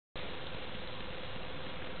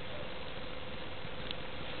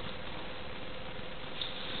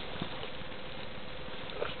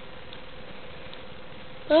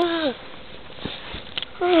Ah!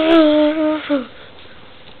 Ah!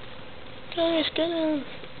 Guys, get him!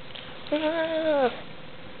 Ah!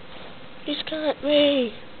 He's got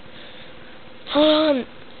me! Hold on!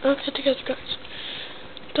 I'll get together, guys.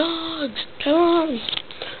 Dogs! Come on!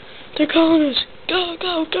 They're calling us! Go,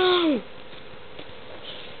 go, go!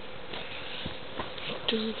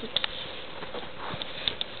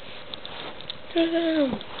 Get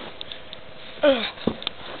him!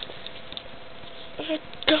 They're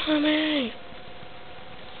got me!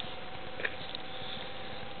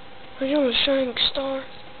 Are you a shining star?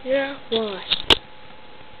 Yeah? Why?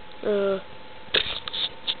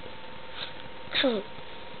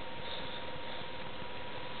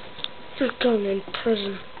 You're going in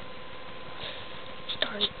prison.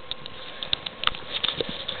 Sorry.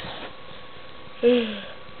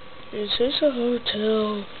 Is this a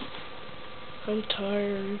hotel? I'm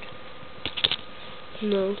tired.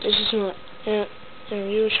 No, this is not. Yeah,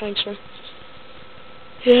 you a shining star?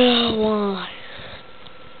 Yeah, why?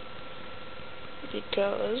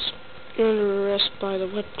 Because you're under arrest by the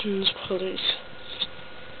weapons police.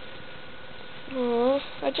 Aw,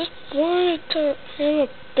 I just wanted to have a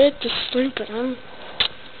bed to sleep in.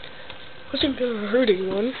 Wasn't gonna hurt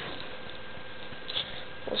anyone.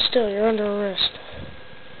 Well, still, you're under arrest.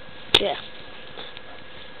 Yeah.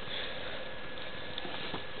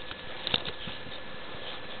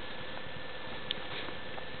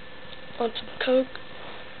 Want some Coke?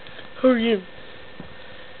 Who are you?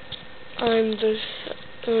 I'm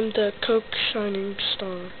the Coke Shining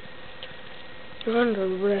Star. You're under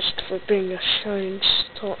arrest for being a shining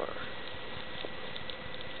star.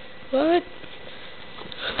 What?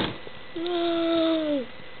 No!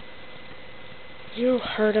 You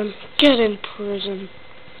hurt him. Get in prison.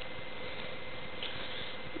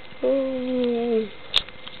 Oh.